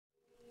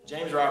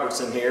James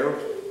Robertson here.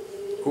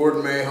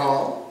 Gordon May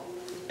Hall.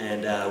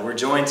 And we're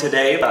joined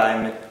today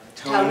by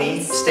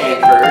Tony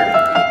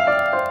Stanford.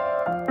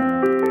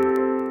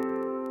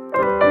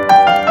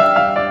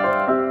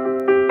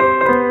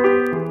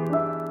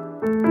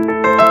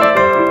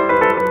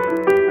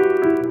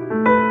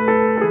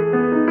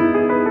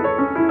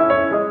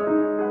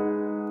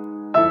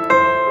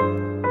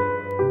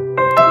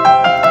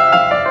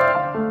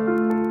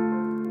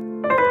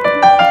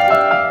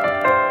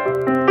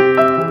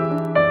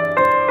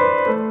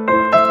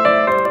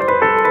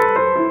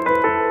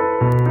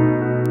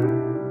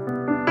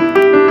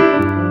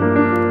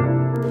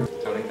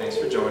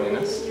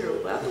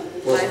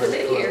 Glad to be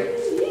here.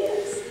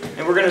 Yes.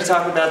 And we're going to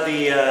talk about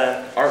the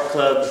art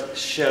club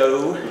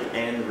show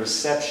and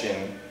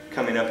reception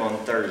coming up on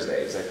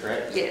Thursday. Is that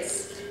correct?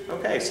 Yes.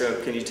 Okay,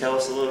 so can you tell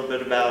us a little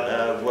bit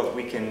about what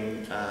we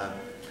can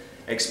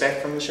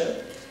expect from the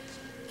show?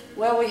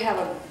 Well, we have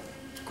a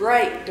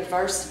great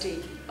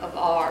diversity of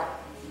art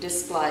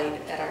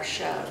displayed at our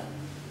show.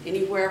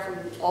 Anywhere from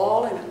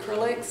oil and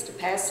acrylics to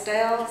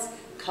pastels,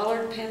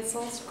 colored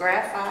pencils,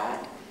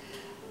 graphite,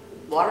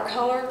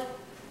 watercolor.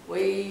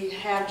 We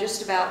have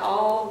just about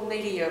all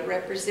media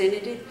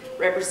represented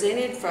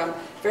from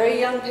very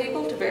young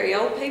people to very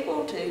old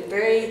people to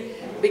very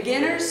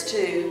beginners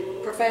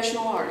to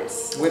professional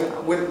artists.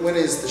 When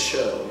is the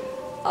show?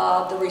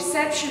 The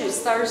reception is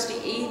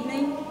Thursday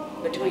evening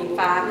between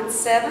 5 and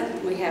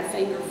 7. We have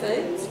finger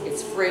foods.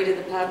 It's free to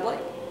the public.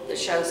 The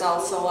show's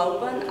also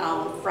open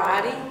on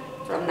Friday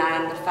from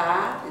 9 to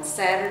 5 and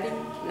Saturday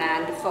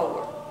 9 to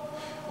 4.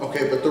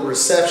 Okay, but the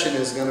reception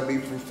is going to be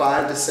from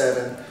 5 to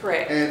 7.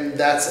 Correct. And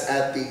that's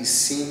at the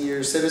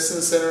Senior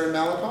Citizens Center in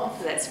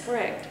Malakoff? That's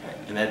correct.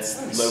 And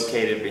that's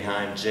located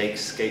behind Jake's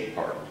Skate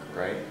Park,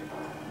 right?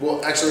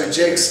 Well, actually,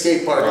 Jake's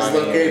Skate Park is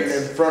located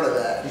in front of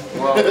that.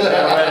 Well,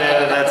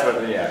 that's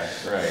what, yeah,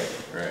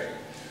 right.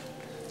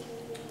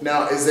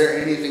 Now, is there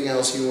anything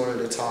else you wanted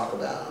to talk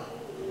about?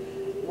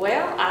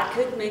 Well, I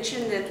could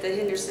mention that the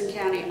Henderson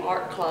County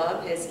Art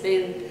Club has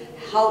been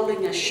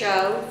holding a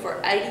show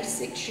for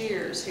 86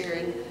 years here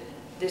in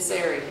this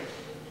area.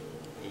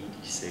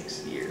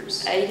 86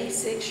 years.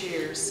 86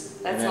 years.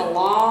 That's a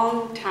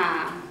long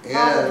time.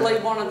 Yeah. Probably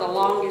one of the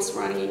longest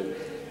running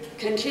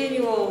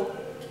continual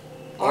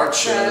art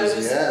shows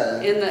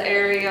in the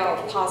area, or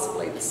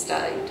possibly the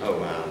state. Oh,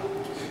 wow.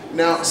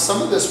 Now,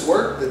 some of this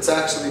work that's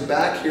actually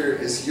back here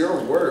is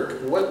your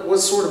work. What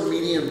sort of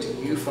medium do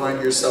you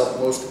find yourself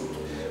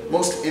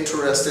most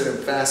interested and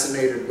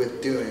fascinated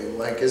with doing?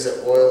 Like, is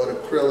it oil and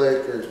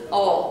acrylic or?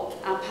 Oil.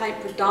 I paint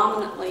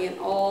predominantly in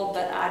oil,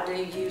 but I do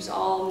use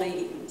all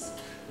mediums.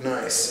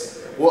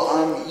 Nice.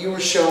 Well, you were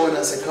showing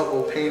us a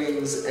couple of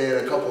paintings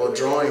and a couple of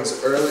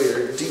drawings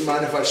earlier. Do you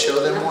mind if I show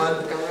them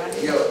one? Go right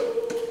ahead.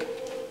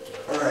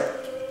 All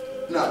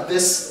right. Now,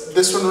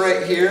 this one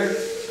right here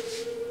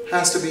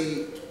has to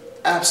be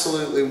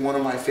absolutely one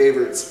of my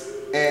favorites.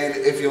 And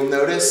if you'll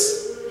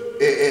notice,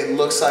 it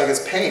looks like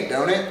it's paint,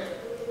 don't it?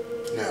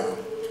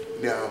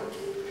 No.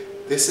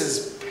 This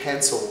is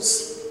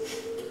pencils.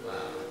 Wow.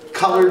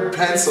 Colored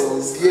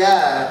pencils,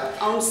 yeah.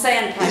 On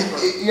sandpaper.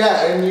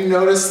 Yeah, and you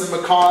notice the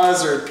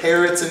macaws or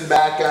parrots in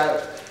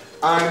backup.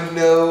 I'm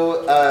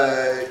no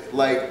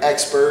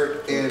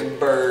expert in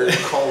bird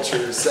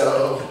culture,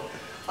 so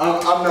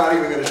I'm not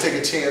even going to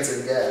take a chance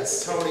and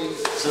guess. Tony?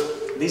 So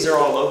these are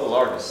all local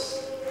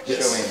artists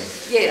showing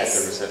at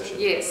the reception?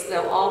 Yes,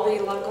 they'll all be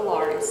local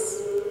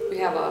artists. We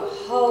have a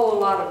whole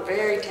lot of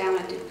very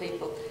talented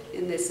people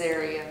in this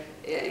area.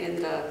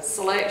 In the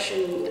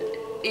selection,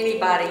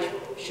 anybody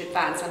should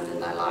find something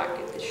they like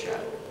at the show.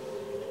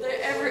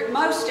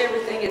 Most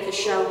everything at the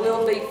show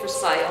will be for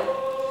sale.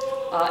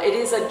 It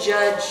is a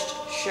judged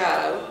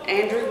show.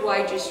 Andrew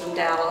Wages from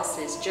Dallas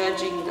is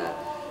judging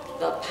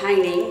the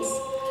paintings.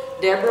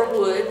 Deborah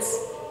Woods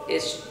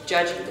is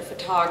judging the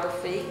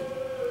photography.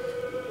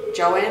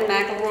 Joanne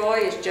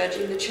McElroy is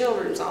judging the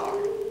children's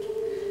art.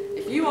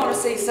 If you want to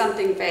see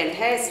something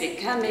fantastic,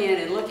 come in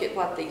and look at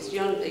what these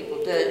young people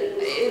do.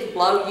 It'll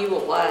blow you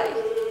away.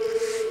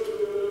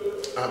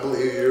 I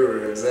believe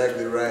you're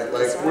exactly right.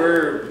 Like,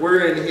 right.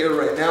 we're in here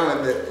right now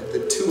in the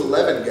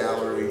 211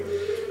 gallery,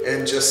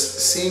 and just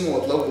seeing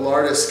what local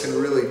artists can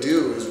really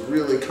do is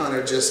really kind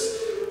of just,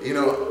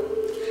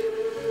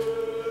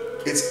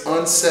 it's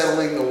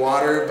unsettling the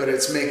water, but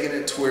it's making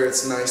it to where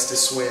it's nice to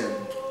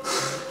swim.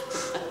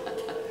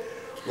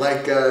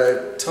 Like,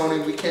 Tony,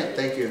 we can't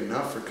thank you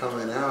enough for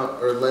coming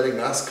out, or letting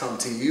us come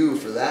to you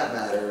for that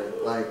matter.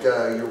 Like,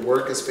 your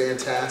work is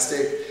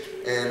fantastic,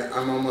 and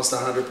I'm almost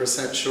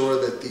 100% sure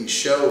that the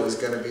show is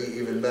going to be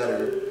even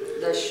better.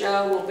 The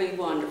show will be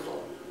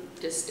wonderful.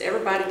 Just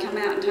everybody come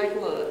out and take a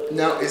look.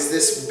 Now, is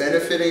this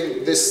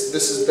benefiting, this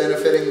is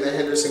benefiting the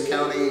Henderson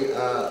County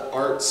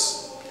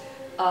arts?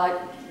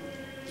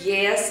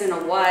 Yes, in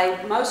a way.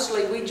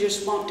 Mostly we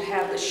just want to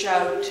have the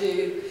show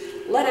to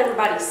let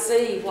everybody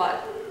see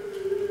what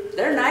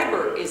their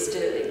neighbor is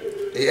doing.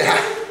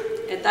 Yeah.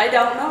 And they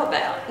don't know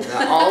about.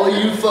 Now, all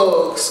of you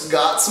folks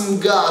got some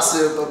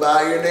gossip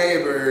about your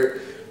neighbor.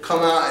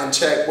 Come out and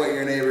check what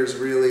your neighbor's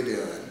really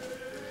doing.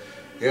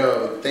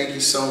 Yo, thank you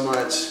so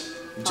much,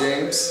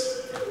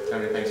 James.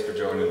 Tony, thanks for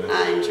joining us.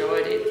 I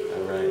enjoyed it.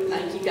 All right.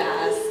 Thank you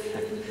guys.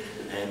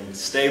 And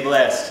stay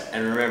blessed.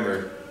 And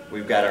remember,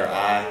 we've got our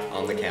eye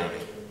on the county.